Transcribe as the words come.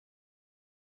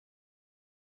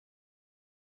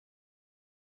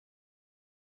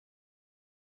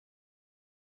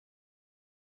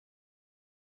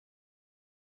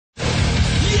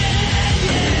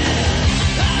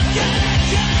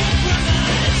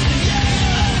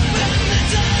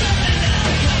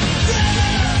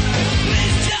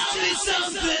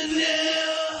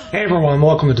and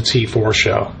welcome to the T4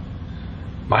 Show.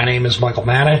 My name is Michael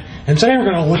Manna, and today we're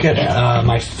going to look at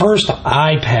my first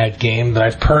iPad game that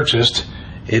I've purchased.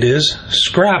 It is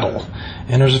Scrabble,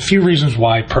 and there's a few reasons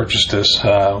why I purchased this.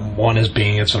 One is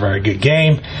being it's a very good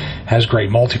game, has great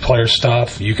multiplayer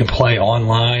stuff. You can play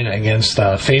online against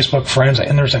Facebook friends,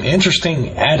 and there's an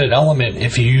interesting added element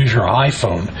if you use your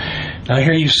iPhone. Now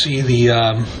here you see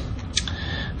the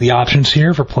options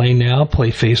here for play now, play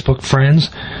Facebook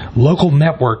friends, local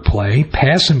network play,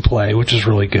 pass and play, which is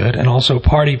really good, and also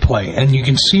party play. And you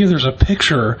can see there's a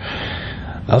picture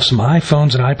of some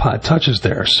iPhones and iPod touches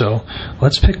there. So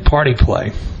let's pick party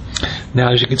play.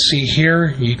 Now, as you can see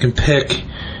here, you can pick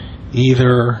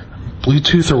either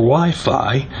Bluetooth or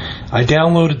Wi-Fi. I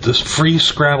downloaded this free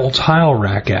Scrabble tile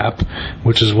rack app,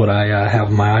 which is what I have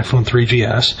on my iPhone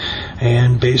 3GS,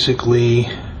 and basically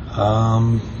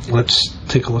let's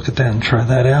take a look at that and try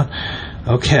that out.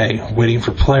 Okay, waiting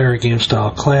for player, game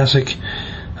style classic,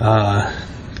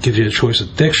 gives you a choice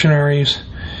of dictionaries,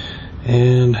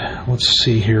 and let's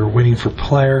see here, waiting for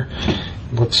player.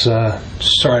 Let's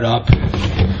start up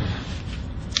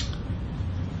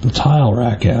the tile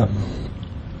rack app.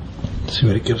 Let's see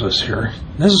what it gives us here.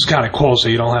 This is kind of cool, so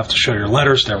you don't have to show your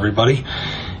letters to everybody.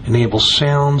 Enable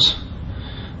sounds.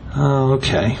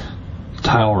 Okay,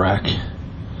 tile rack.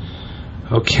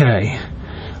 Okay,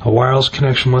 a wireless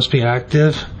connection must be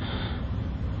active.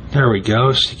 There we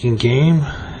go. Seeking game.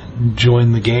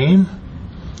 Join the game.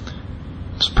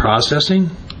 It's processing.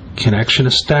 Connection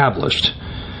established.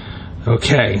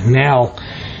 Okay, now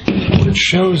what it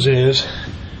shows is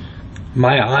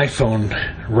my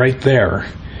iPhone right there.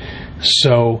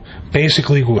 So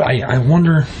basically, I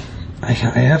wonder,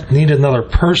 I need another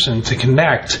person to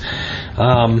connect.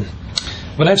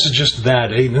 But that's just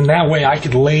that. And that way I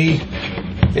could lay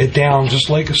it down just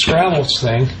like a Scrabble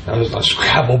thing, a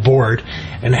Scrabble board,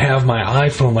 and have my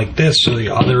iPhone like this so the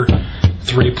other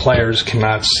three players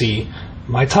cannot see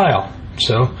my tile.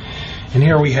 So, and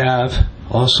here we have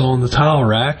also on the tile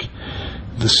rack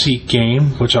the Seek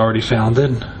game, which I already found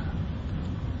it.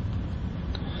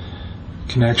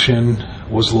 Connection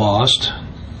was lost.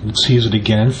 Let's use it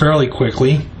again fairly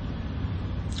quickly.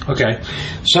 Okay,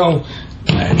 so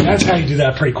that's how you do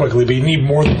that pretty quickly, but you need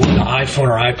more than one iPhone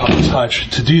or iPod Touch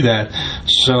to do that.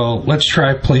 So let's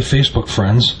try play Facebook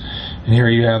friends. And here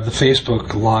you have the Facebook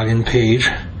login page.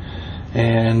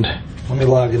 And let me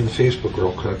log into Facebook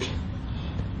real quick.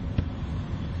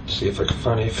 See if I can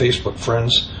find any Facebook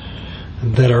friends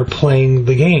that are playing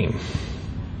the game.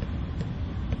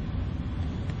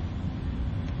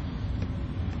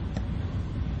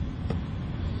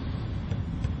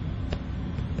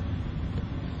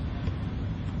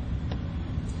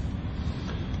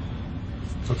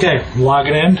 Okay, log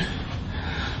it in.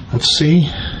 Let's see.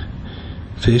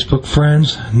 Facebook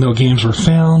friends. No games were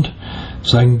found.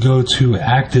 So I can go to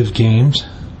active games.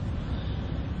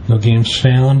 No games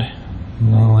found.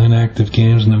 No inactive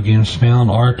games. No games found.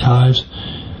 Archives.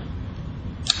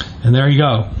 And there you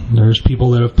go. There's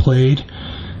people that have played.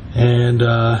 And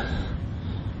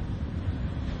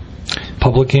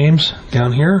public games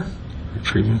down here.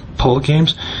 Retrieving public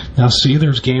games. Now see,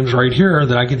 there's games right here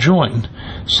that I could join.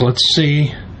 So let's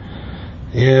see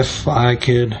if I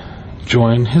could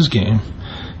join his game.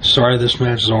 Sorry, this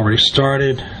match has already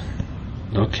started.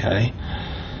 Okay.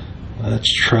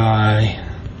 Let's try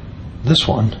this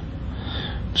one.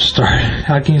 Start.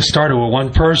 How can you start it with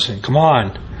one person? Come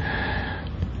on.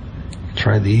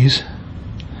 Try these.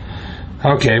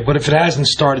 Okay, but if it hasn't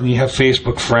started and you have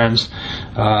Facebook friends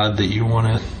that you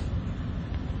want to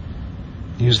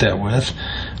use that with.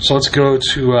 So let's go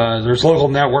to, there's local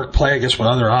network play, I guess, with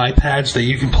other iPads that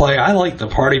you can play. I like the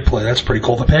party play. That's pretty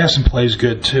cool. The pass and play is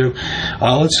good, too.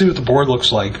 Let's see what the board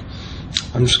looks like.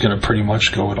 I'm just going to pretty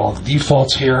much go with all the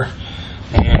defaults here.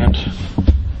 And,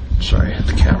 sorry, I hit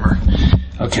the camera.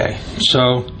 Okay,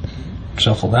 so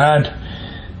shuffle that.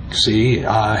 See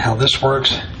how this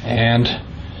works and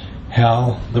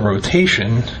how the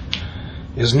rotation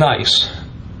is nice.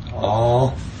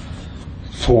 All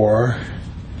four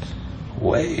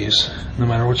ways. No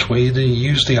matter which way you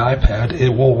use the iPad, it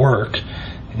will work.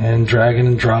 And dragging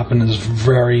and dropping is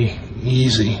very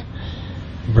easy,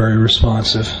 very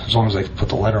responsive, as long as I put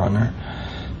the letter on there.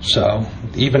 So,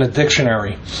 even a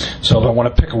dictionary. So if I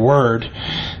want to pick a word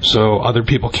so other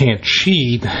people can't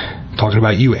cheat, talking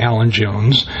about you, Alan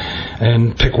Jones,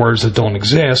 and pick words that don't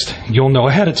exist, you'll know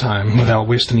ahead of time without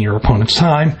wasting your opponent's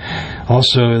time.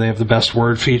 Also, they have the best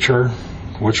word feature,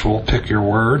 which will pick your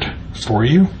word for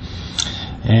you.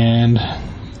 And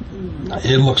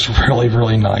it looks really,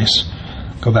 really nice.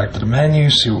 Go back to the menu,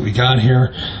 see what we got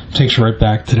here. Takes you right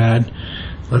back to that.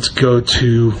 Let's go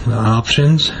to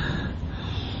options.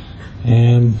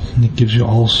 And it gives you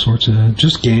all sorts of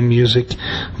just game music,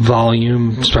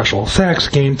 volume, special effects,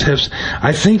 game tips.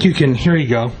 I think you can, here you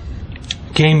go,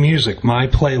 game music, my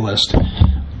playlist.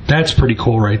 That's pretty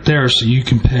cool right there. So you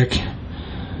can pick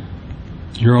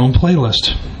your own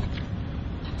playlist.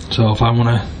 So if I want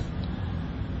to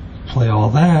play all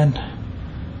that,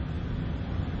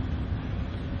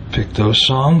 pick those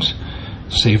songs,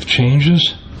 save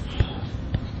changes,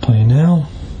 play now,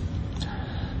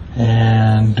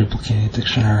 and duplicate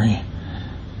dictionary,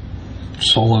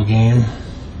 solo game.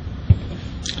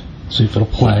 See if it'll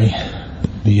play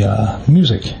the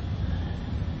music.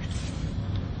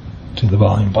 See, the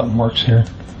volume button works here.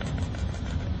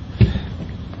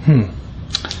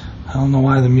 I don't know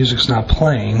why the music's not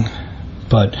playing,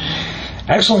 but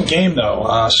excellent game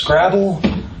though. Scrabble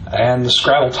and the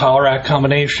Scrabble tile rack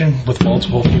combination with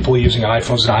multiple people using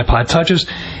iPhones and iPod touches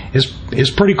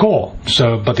is pretty cool.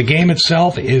 So, but the game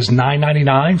itself is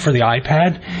 $9.99 for the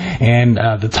iPad, and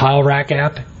the tile rack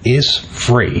app is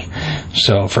free.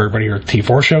 So for everybody here at the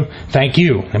T4 Show, thank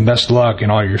you and best of luck in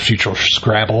all your future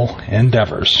Scrabble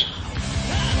endeavors.